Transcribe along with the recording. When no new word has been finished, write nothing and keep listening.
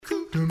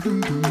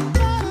Welcome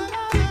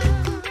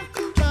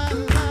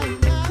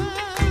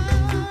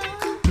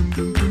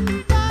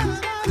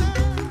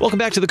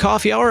back to the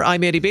Coffee Hour.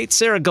 I'm Andy Bates.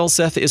 Sarah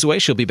Gulseth is away.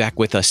 She'll be back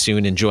with us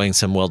soon, enjoying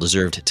some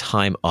well-deserved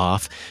time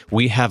off.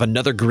 We have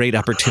another great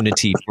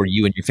opportunity for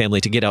you and your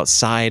family to get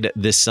outside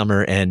this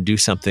summer and do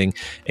something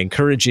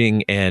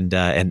encouraging and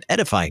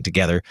edifying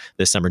together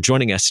this summer.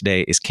 Joining us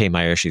today is Kay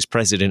Meyer. She's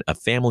president of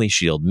Family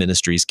Shield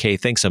Ministries. Kay,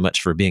 thanks so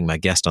much for being my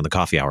guest on the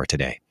Coffee Hour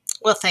today.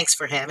 Well, thanks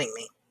for having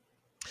me.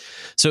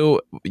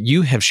 So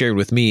you have shared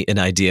with me an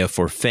idea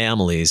for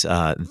families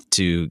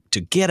to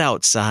get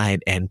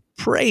outside and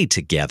pray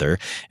together.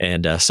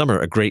 And summer,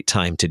 a great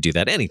time to do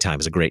that. Any time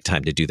is a great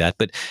time to do that.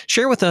 But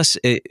share with us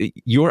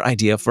your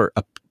idea for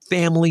a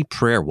family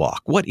prayer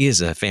walk. What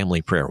is a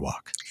family prayer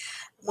walk?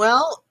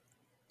 Well,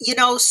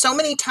 so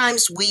many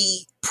times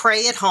we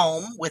pray at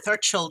home with our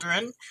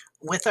children,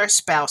 with our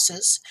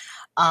spouses.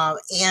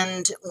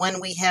 And when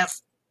we have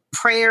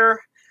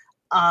prayer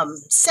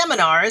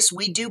seminars,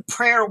 we do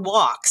prayer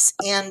walks.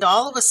 And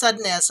all of a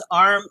sudden, as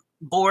our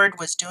board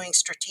was doing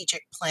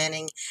strategic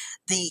planning,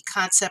 the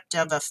concept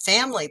of a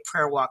family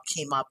prayer walk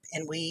came up,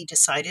 and we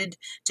decided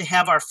to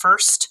have our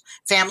first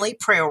family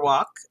prayer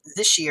walk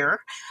this year,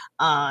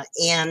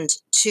 and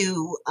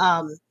to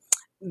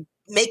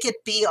make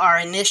it be our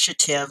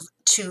initiative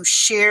to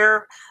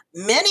share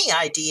many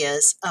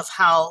ideas of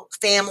how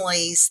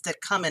families that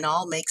come in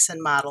all makes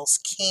and models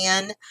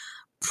can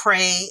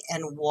pray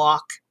and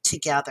walk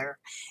together,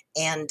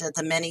 and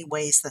the many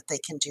ways that they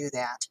can do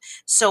that.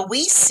 So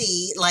we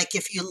see, like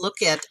if you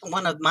look at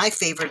one of my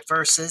favorite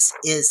verses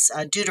is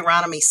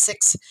Deuteronomy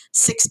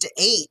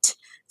 6:6-8.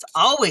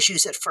 I always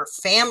use it for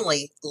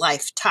family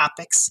life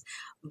topics,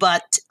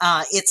 but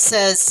it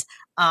says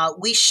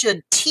we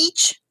should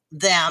teach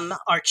them,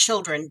 our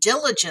children,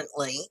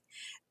 diligently,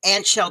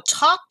 and shall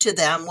talk to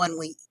them when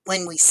we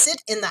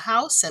sit in the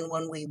house, and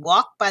when we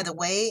walk by the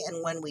way,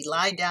 and when we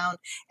lie down,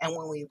 and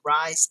when we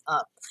rise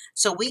up.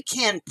 So we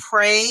can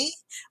pray,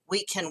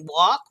 we can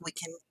walk, we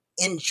can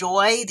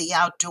enjoy the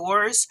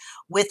outdoors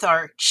with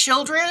our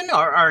children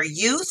or our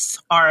youth,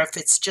 or if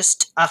it's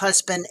just a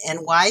husband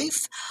and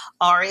wife,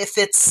 or if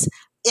it's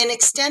an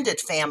extended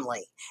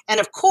family. And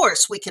of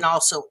course, we can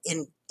also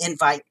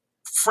invite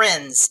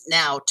friends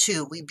now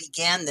too. We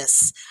began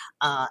this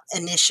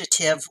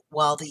initiative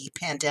while the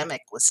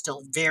pandemic was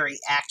still very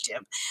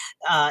active,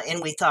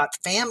 and we thought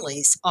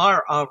families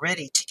are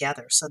already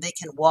together, so they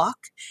can walk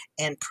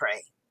and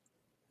pray.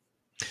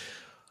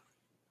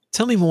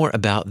 Tell me more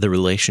about the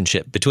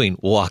relationship between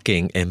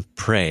walking and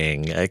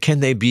praying. Can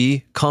they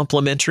be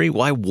complementary?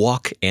 Why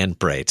walk and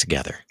pray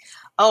together?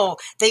 Oh,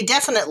 they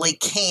definitely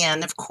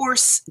can. Of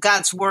course,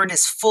 God's word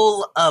is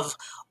full of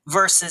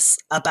verses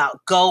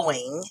about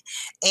going.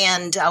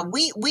 And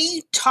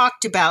we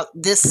talked about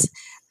this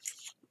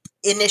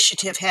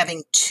initiative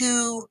having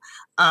two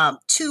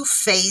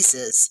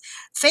phases.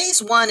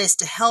 Phase one is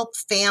to help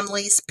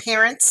families,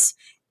 parents,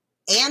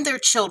 and their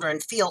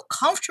children feel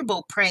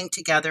comfortable praying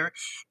together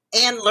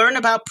and learn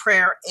about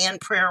prayer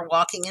and prayer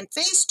walking. And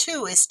phase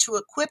two is to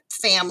equip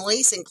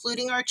families,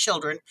 including our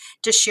children,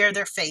 to share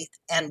their faith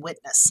and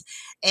witness.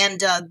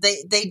 And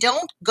they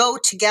don't go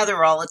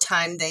together all the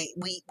time.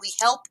 We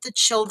help the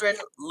children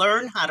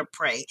learn how to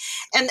pray.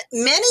 And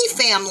many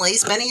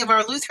families, many of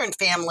our Lutheran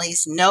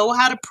families know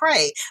how to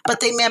pray,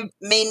 but they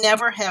may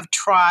never have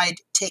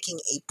tried taking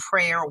a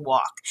prayer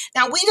walk.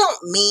 Now, we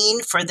don't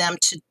mean for them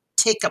to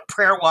take a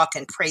prayer walk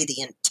and pray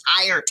the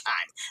entire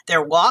time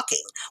they're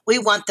walking. We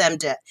want them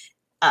to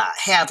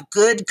have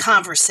good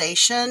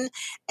conversation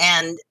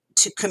and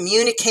to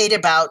communicate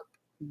about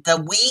the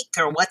week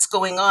or what's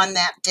going on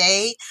that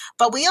day.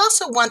 But we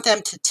also want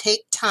them to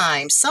take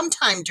time,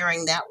 sometime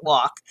during that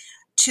walk,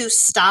 to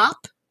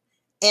stop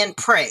and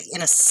pray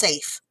in a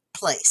safe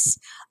place.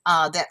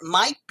 That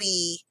might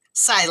be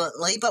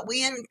silently, but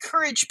we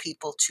encourage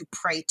people to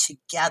pray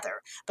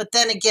together. But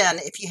then again,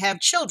 if you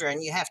have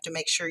children, you have to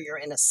make sure you're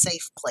in a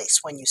safe place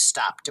when you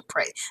stop to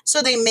pray.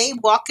 So they may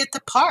walk at the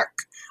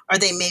park, or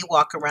they may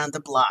walk around the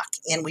block.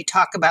 And we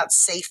talk about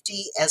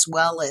safety as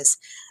well as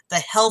the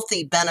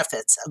healthy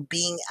benefits of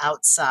being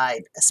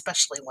outside,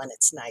 especially when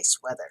it's nice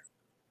weather.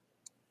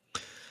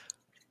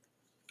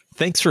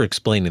 Thanks for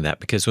explaining that,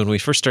 because when we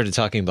first started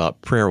talking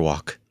about prayer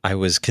walk, I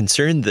was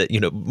concerned that,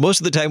 most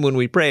of the time when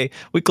we pray,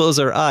 we close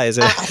our eyes.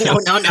 No,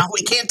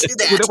 we can't do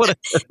that. We don't want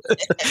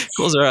to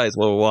close our eyes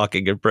while we're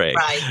walking and praying.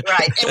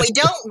 Right. And we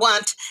don't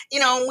want,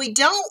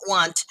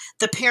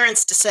 the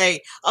parents to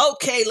say,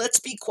 okay, let's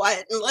be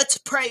quiet and let's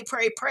pray.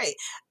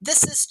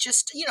 This is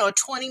just, a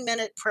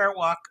 20-minute prayer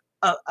walk,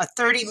 a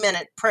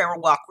 30-minute prayer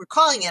walk. We're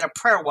calling it a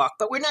prayer walk,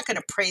 but we're not going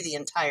to pray the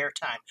entire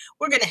time.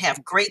 We're going to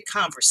have great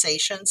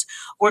conversations.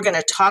 We're going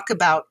to talk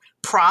about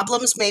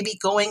problems maybe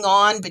going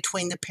on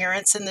between the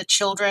parents and the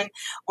children.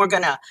 We're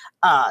going to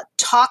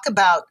talk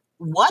about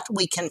what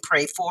we can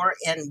pray for,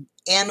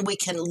 and we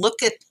can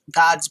look at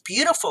God's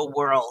beautiful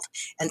world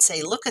and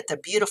say, look at the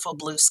beautiful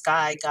blue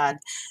sky God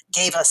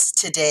gave us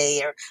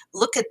today, or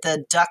look at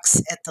the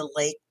ducks at the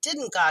lake.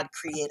 Didn't God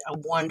create a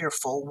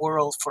wonderful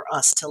world for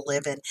us to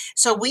live in?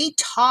 So we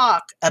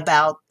talk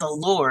about the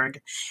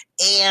Lord,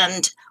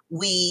 and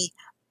we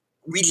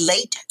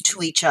relate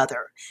to each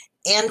other,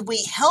 and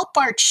we help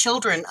our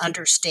children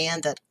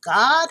understand that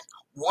God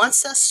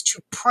wants us to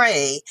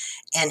pray,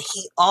 and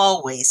He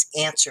always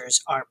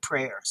answers our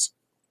prayers.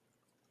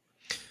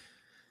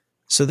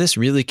 So this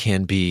really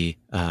can be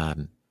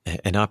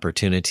an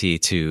opportunity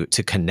to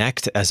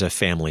connect as a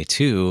family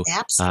too,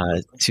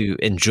 Absolutely. to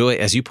enjoy,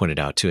 as you pointed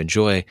out, to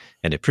enjoy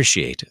and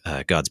appreciate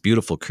God's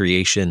beautiful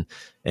creation,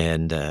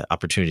 and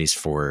opportunities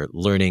for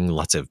learning,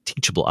 lots of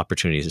teachable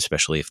opportunities,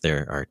 especially if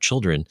there are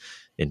children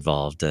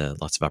involved,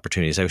 lots of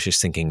opportunities. I was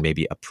just thinking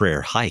maybe a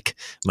prayer hike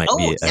might Oh,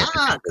 be a yeah,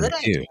 good good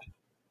thing too, idea.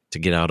 to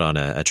get out on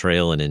a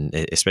trail, and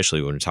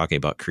especially when we're talking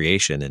about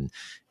creation,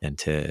 and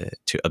to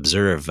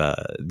observe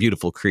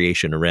beautiful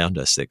creation around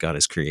us that God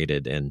has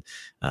created, and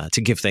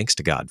to give thanks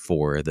to God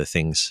for the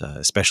things,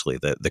 especially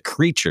the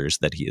creatures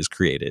that He has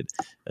created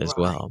as Right.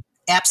 well.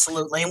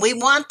 Absolutely. And we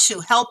want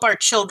to help our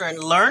children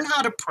learn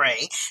how to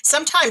pray.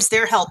 Sometimes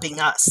they're helping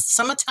us.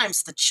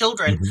 Sometimes the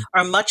children Mhm.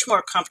 are much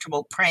more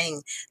comfortable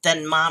praying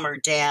than mom or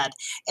dad.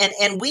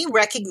 And we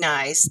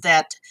recognize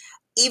that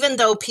even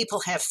though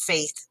people have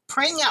faith,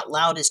 praying out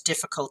loud is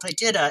difficult. I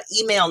did a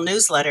email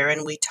newsletter,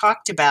 and we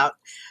talked about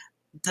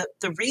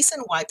the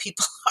reason why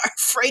people are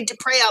afraid to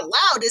pray out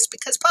loud is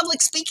because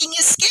public speaking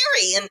is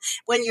scary. And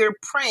when you're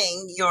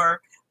praying,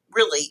 you're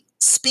really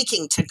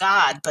speaking to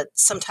God, but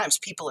sometimes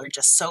people are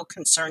just so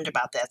concerned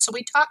about that. So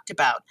we talked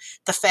about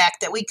the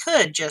fact that we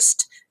could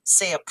just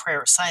say a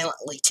prayer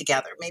silently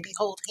together, maybe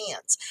hold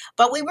hands,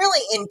 but we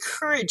really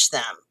encourage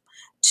them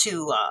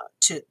to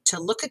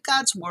look at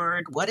God's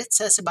word, what it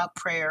says about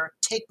prayer,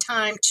 take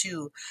time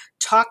to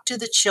talk to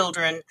the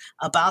children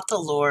about the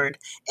Lord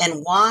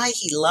and why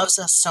He loves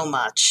us so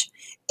much,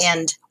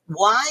 and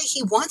why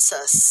He wants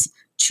us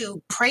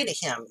to pray to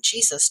Him.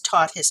 Jesus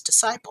taught His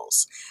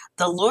disciples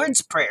the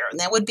Lord's Prayer, and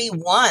that would be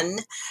one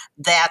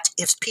that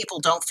if people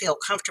don't feel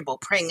comfortable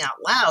praying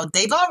out loud,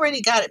 they've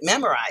already got it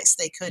memorized.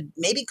 They could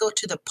maybe go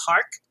to the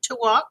park to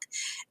walk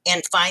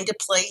and find a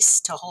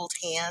place to hold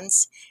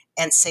hands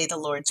and say the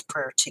Lord's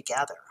Prayer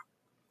together.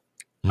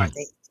 Or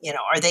Mm.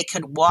 or they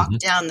could walk Mhm.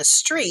 down the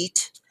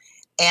street,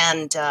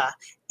 and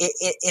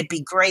it'd be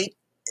great.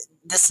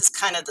 This is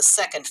kind of the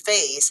second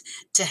phase,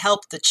 to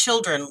help the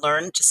children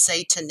learn to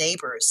say to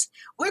neighbors,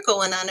 "We're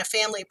going on a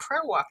family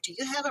prayer walk. Do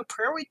you have a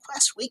prayer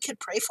request we could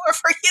pray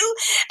for you?"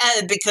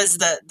 And because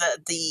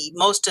the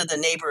most of the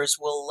neighbors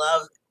will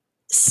love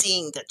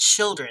seeing the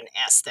children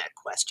ask that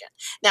question.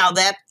 Now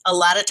that a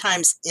lot of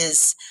times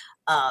is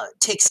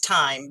takes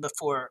time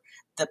before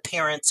the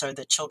parents or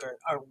the children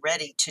are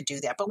ready to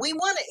do that. But we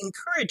want to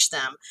encourage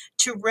them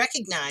to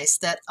recognize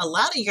that a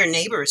lot of your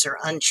neighbors are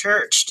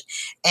unchurched,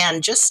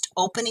 and just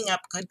opening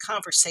up good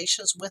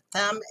conversations with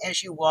them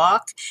as you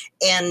walk,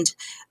 and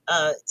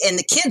and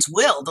the kids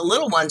will, the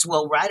little ones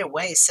will right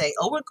away say,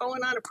 "Oh, we're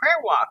going on a prayer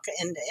walk,"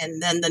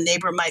 and then the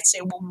neighbor might say,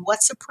 "Well,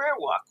 what's a prayer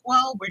walk?"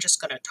 "Well, we're just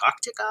going to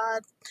talk to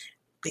God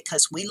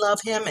because we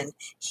love Him, and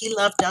He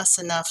loved us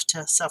enough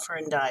to suffer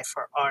and die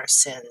for our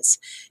sins.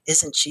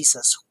 Isn't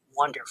Jesus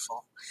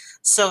wonderful?"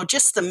 So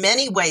just the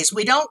many ways,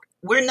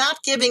 we're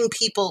not giving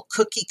people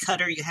cookie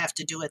cutter, you have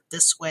to do it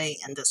this way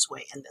and this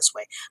way and this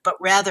way, but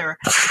rather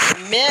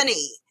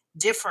many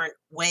different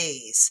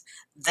ways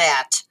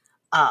that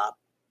uh,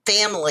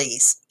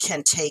 families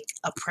can take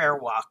a prayer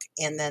walk,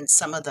 and then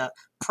some of the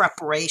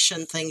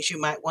preparation things you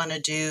might want to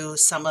do,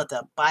 some of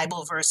the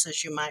Bible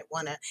verses you might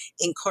want to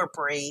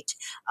incorporate.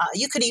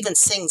 You could even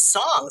sing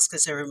songs,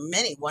 because there are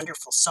many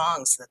wonderful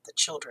songs that the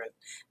children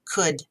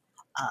could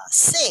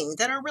sing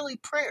that are really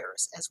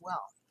prayers as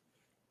well.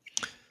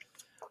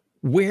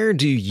 Where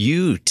do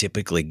you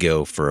typically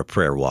go for a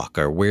prayer walk,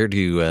 or where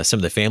do some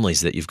of the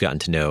families that you've gotten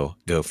to know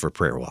go for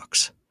prayer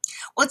walks?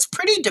 Well, it's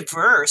pretty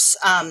diverse.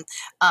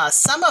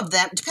 Some of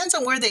them depends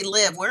on where they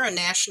live. We're a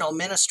national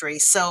ministry,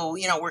 so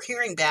we're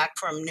hearing back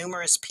from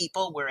numerous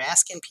people. We're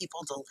asking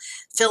people to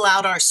fill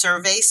out our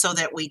survey so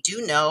that we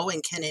do know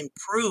and can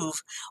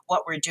improve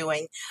what we're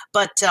doing.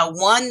 But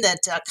one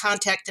that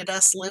contacted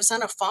us lives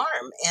on a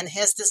farm and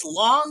has this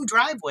long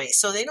driveway,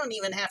 so they don't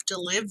even have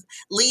to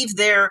leave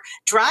their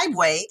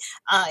driveway,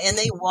 and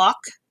they walk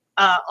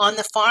on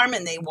the farm,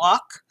 and they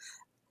walk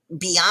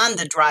beyond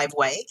the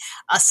driveway.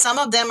 Some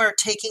of them are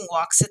taking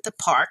walks at the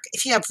park.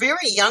 If you have very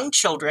young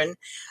children,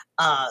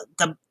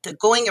 the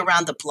going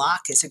around the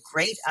block is a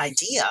great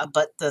idea,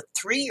 but the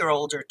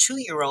 3-year-old or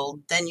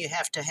 2-year-old, then you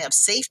have to have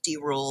safety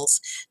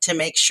rules to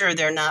make sure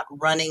they're not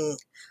running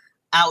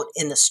out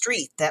in the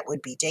street. That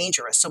would be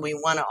dangerous. So we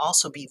want to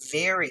also be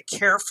very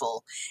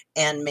careful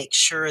and make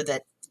sure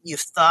that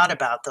you've thought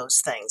about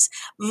those things.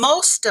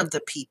 Most of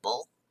the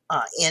people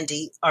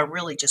Andy, are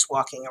really just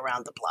walking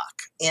around the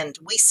block. And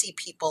we see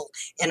people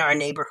in our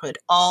neighborhood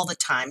all the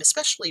time,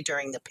 especially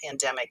during the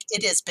pandemic.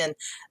 It has been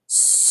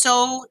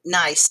so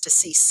nice to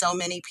see so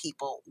many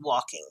people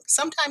walking,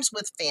 sometimes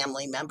with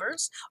family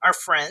members, our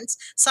friends,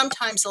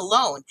 sometimes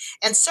alone.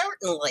 And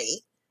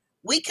certainly,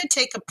 we could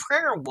take a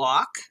prayer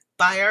walk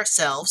by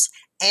ourselves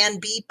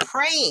and be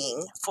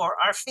praying for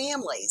our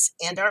families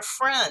and our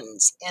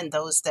friends and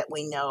those that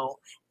we know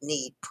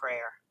need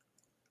prayer.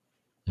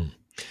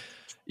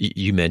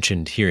 You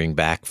mentioned hearing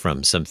back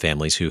from some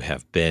families who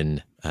have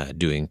been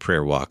doing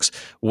prayer walks.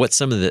 What's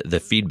some of the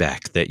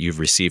feedback that you've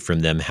received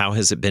from them? How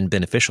has it been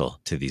beneficial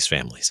to these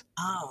families?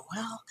 Oh,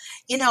 well,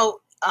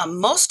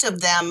 most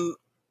of them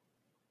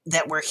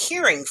that we're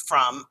hearing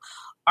from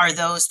are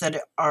those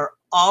that are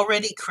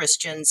already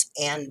Christians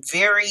and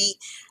very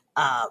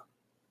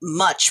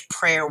much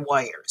prayer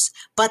warriors,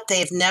 but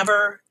they've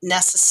never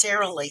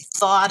necessarily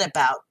thought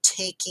about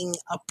taking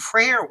a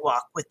prayer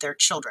walk with their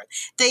children.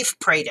 They've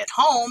prayed at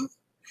home.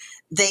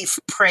 They've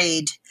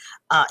prayed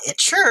at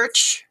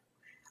church.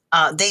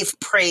 They've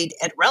prayed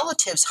at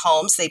relatives'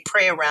 homes. They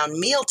pray around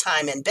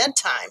mealtime and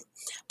bedtime.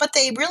 But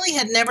they really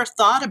had never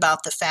thought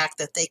about the fact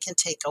that they can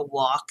take a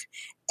walk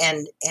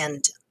and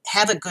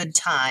have a good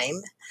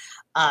time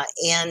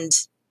and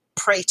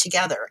pray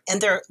together.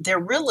 And they're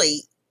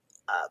really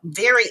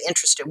very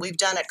interested. We've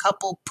done a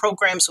couple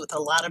programs with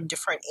a lot of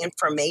different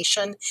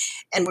information,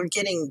 and we're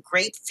getting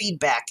great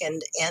feedback.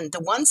 And the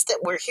ones that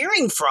we're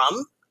hearing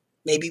from,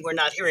 maybe we're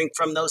not hearing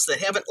from those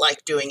that haven't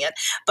liked doing it,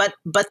 but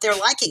they're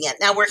liking it.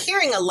 Now, we're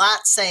hearing a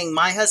lot saying,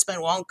 my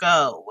husband won't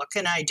go. What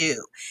can I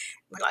do?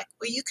 We're like,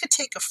 well, you could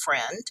take a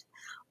friend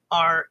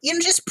or,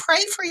 just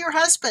pray for your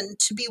husband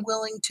to be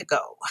willing to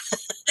go.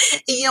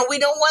 We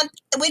don't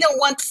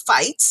want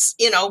fights.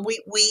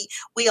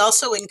 We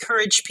also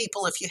encourage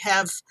people, if you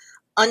have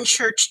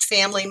unchurched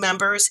family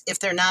members, if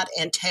they're not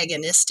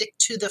antagonistic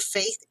to the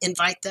faith,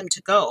 invite them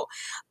to go.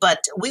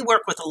 But we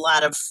work with a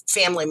lot of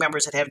family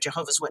members that have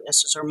Jehovah's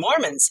Witnesses or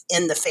Mormons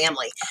in the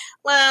family.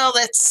 Well,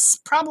 that's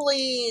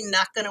probably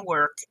not going to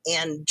work.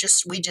 And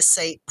we just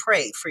say,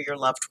 pray for your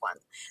loved one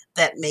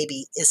that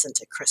maybe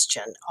isn't a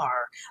Christian,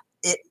 or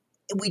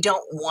we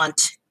don't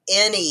want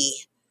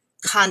any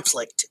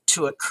conflict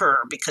to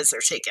occur because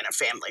they're taking a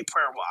family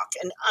prayer walk.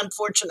 And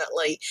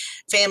unfortunately,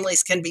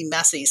 families can be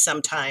messy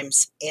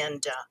sometimes.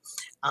 And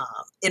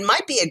it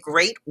might be a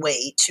great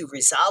way to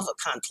resolve a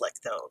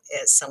conflict, though,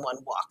 as someone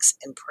walks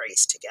and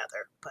prays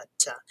together. But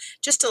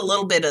just a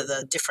little bit of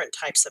the different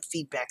types of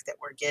feedback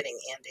that we're getting,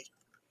 Andy.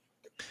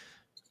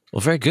 Well,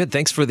 very good.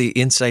 Thanks for the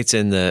insights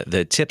and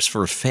the tips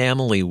for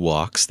family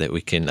walks that we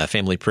can,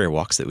 family prayer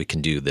walks that we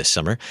can do this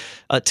summer.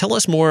 Tell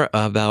us more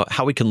about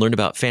how we can learn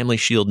about Family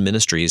Shield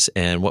Ministries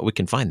and what we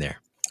can find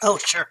there. Oh,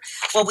 sure.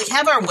 Well, we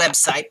have our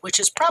website, which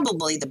is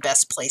probably the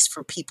best place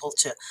for people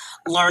to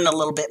learn a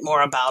little bit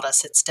more about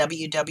us. It's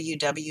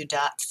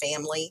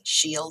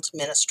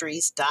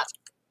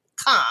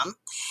www.familyshieldministries.com.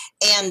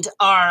 And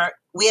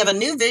we have a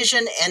new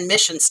vision and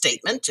mission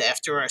statement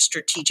after our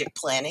strategic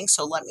planning.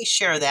 So let me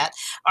share that.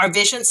 Our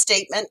vision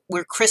statement: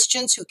 we're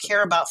Christians who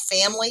care about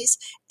families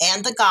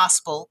and the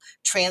gospel,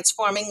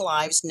 transforming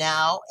lives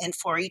now and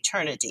for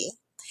eternity.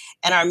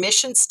 And our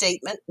mission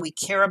statement: we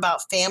care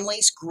about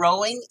families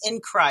growing in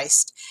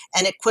Christ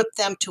and equip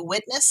them to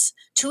witness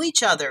to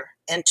each other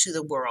and to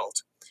the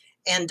world.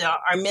 And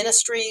our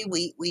ministry,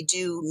 we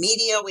do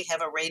media. We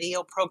have a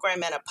radio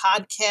program and a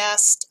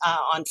podcast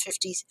on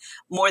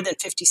more than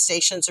 50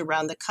 stations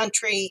around the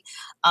country.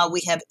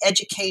 We have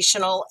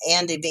educational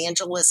and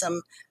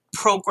evangelism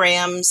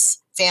programs,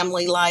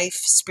 family life,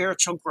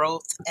 spiritual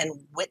growth,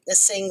 and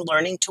witnessing,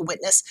 learning to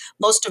witness.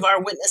 Most of our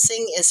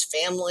witnessing is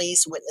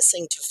families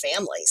witnessing to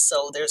families.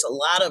 So there's a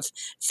lot of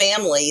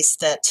families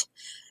that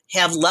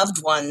have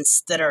loved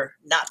ones that are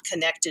not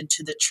connected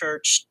to the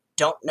church,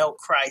 don't know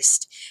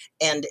Christ,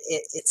 and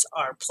it's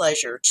our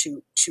pleasure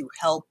to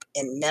help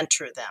and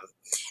mentor them.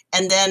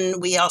 And then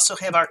we also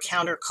have our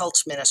Counter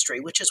Cult ministry,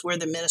 which is where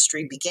the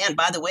ministry began,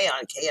 by the way,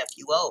 on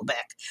KFUO,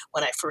 back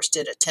when I first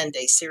did a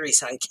 10-day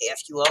series on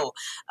KFUO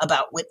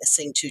about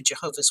witnessing to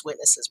Jehovah's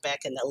Witnesses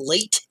back in the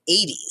late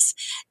 80s.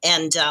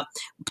 And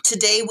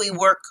today we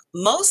work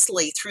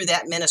mostly through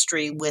that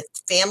ministry with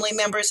family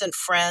members and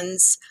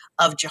friends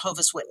of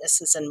Jehovah's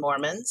Witnesses and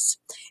Mormons.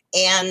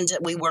 And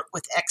we work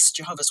with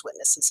ex-Jehovah's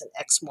Witnesses and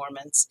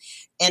ex-Mormons.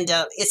 And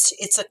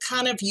it's a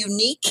kind of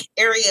unique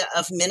area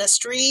of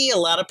ministry. A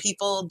lot of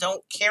people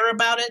don't care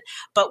about it,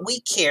 but we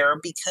care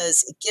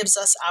because it gives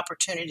us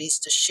opportunities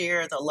to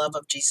share the love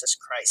of Jesus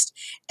Christ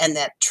and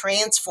that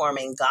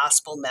transforming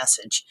gospel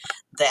message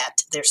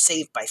that they're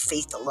saved by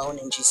faith alone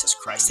in Jesus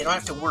Christ. They don't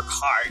have to work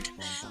hard.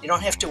 They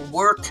don't have to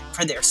work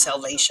for their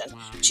salvation.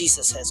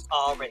 Jesus has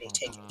already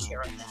taken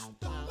care of that.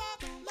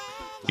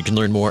 You can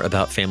learn more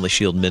about Family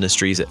Shield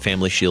Ministries at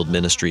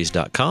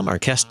FamilyShieldMinistries.com. Our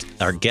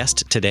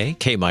guest today,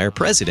 Kay Meyer,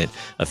 president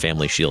of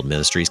Family Shield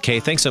Ministries. Kay,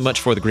 thanks so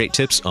much for the great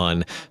tips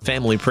on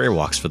family prayer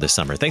walks for this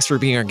summer. Thanks for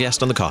being our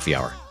guest on the Coffee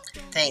Hour.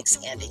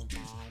 Thanks, Andy.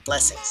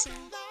 Blessings.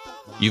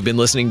 You've been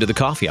listening to the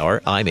Coffee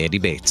Hour. I'm Andy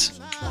Bates.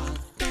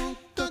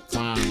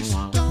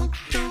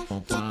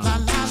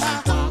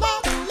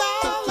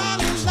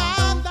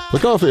 The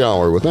Coffee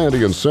Hour with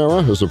Andy and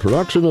Sarah is a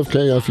production of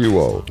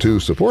KFUO. To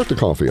support the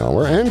Coffee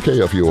Hour and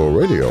KFUO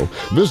Radio,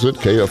 visit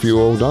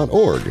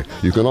KFUO.org.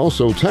 You can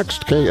also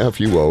text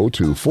KFUO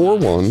to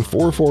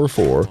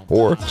 41444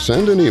 or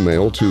send an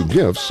email to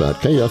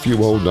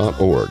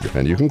gifts@kfuo.org.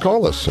 And you can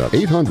call us at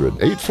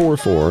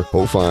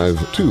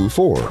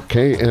 800-844-0524.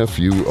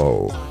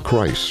 KFUO.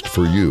 Christ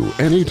for you,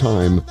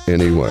 anytime,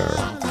 anywhere.